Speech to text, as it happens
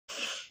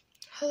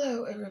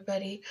Hello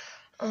everybody.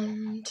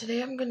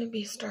 Today I'm going to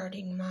be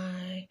starting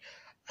my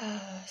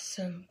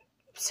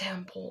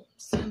sample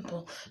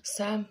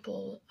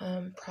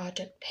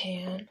project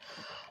pan.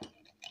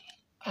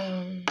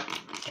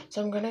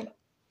 So I'm going to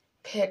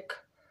pick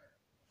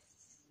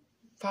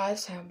five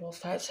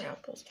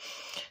samples.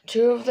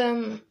 Two of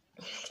them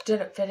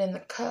didn't fit in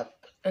the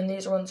cup, and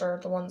these ones are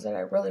the ones that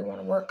I really want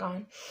to work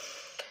on.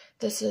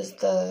 This is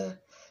the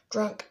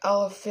Drunk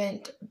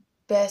Elephant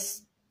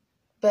Bestie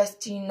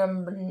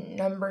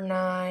number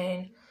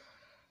 9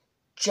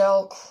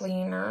 gel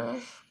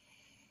cleaner.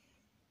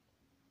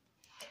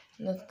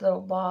 And this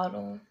little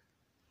bottle.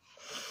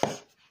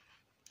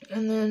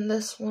 And then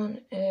this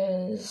one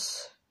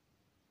is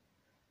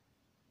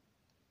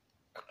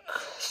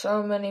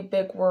so many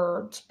big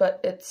words, but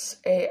it's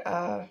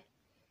a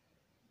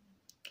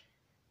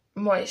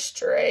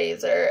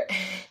moisturizer.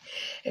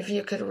 If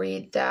you could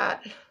read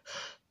that,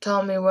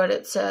 tell me what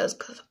it says,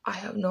 because I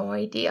have no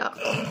idea.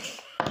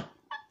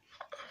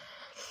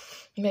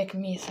 Make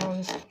me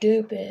sound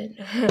stupid.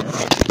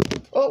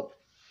 Oh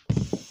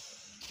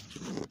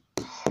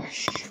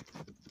gosh,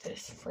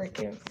 this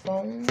freaking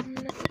phone.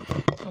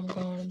 I'm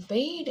gonna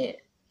beat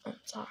it. I'm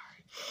sorry.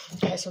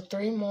 Okay, so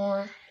 3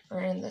 more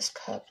are in this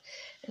cup,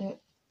 and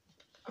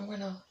I'm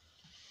gonna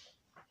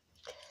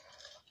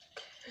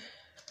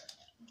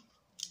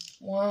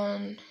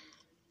 1.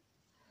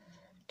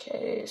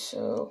 Okay,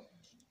 so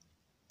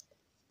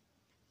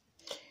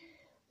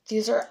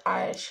these are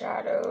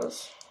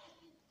eyeshadows.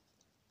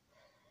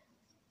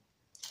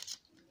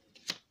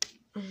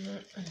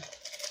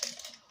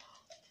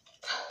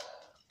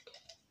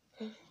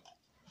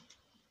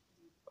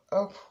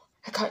 Oh,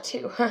 I got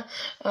 2.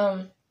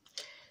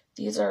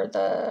 These are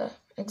the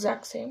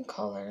exact same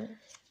color,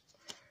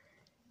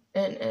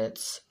 and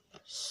it's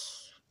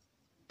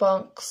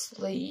Spunk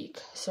Sleek.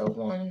 So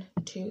 1,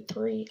 2,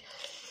 3.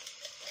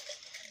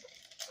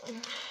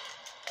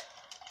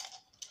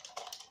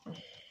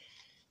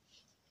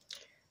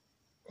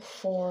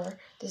 4.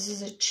 This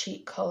is a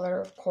cheat color.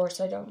 Of course,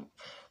 I don't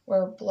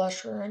wear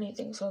blush or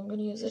anything, so I'm going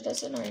to use it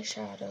as an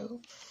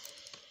eyeshadow.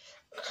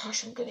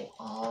 Gosh, I'm getting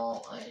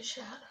all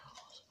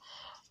eyeshadows.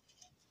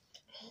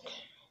 Okay,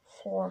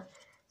 4.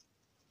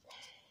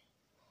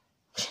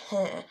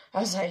 I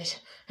was like,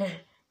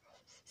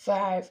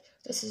 5.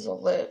 This is a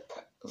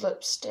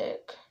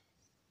lipstick.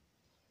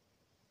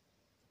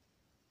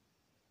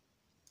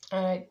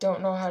 And I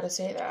don't know how to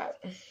say that.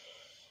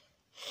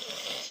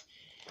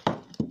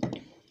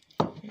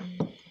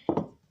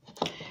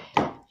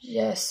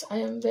 Yes, I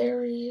am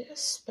very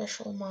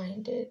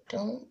special-minded.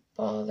 Don't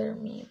bother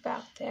me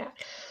about that.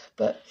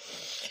 But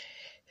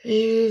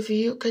if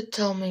you could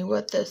tell me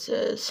what this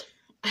is,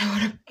 I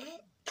would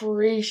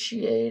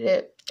appreciate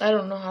it. I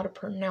don't know how to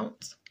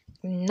pronounce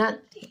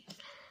nothing.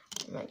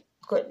 My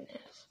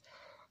goodness.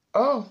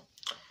 Oh,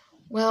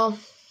 well,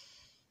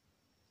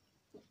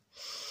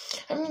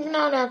 I'm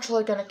not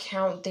actually going to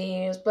count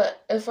these,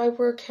 but if I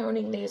were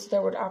counting these,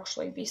 there would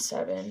actually be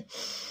 7.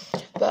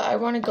 But I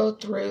want to go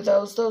through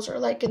those. Those are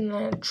like in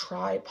the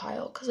try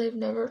pile, because I've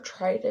never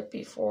tried it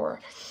before.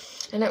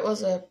 And it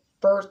was a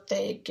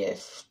birthday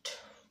gift.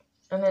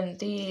 And then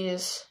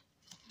these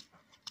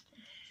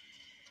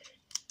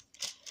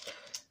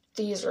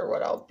are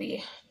what I'll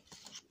be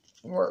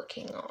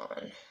working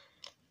on.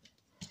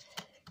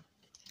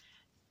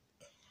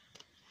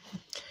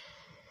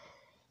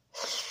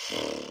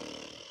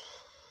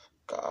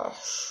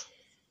 Gosh,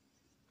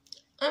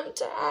 I'm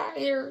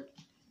tired.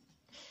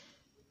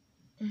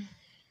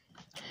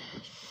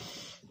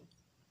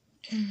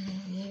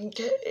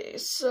 Okay,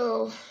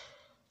 so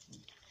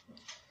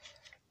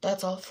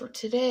that's all for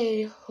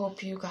today.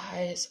 Hope you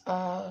guys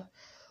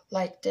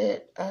liked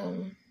it.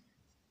 And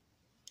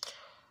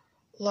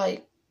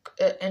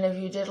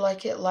if you did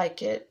like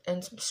it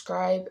and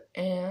subscribe,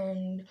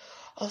 and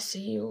I'll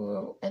see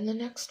you in the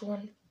next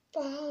one.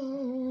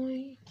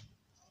 Bye.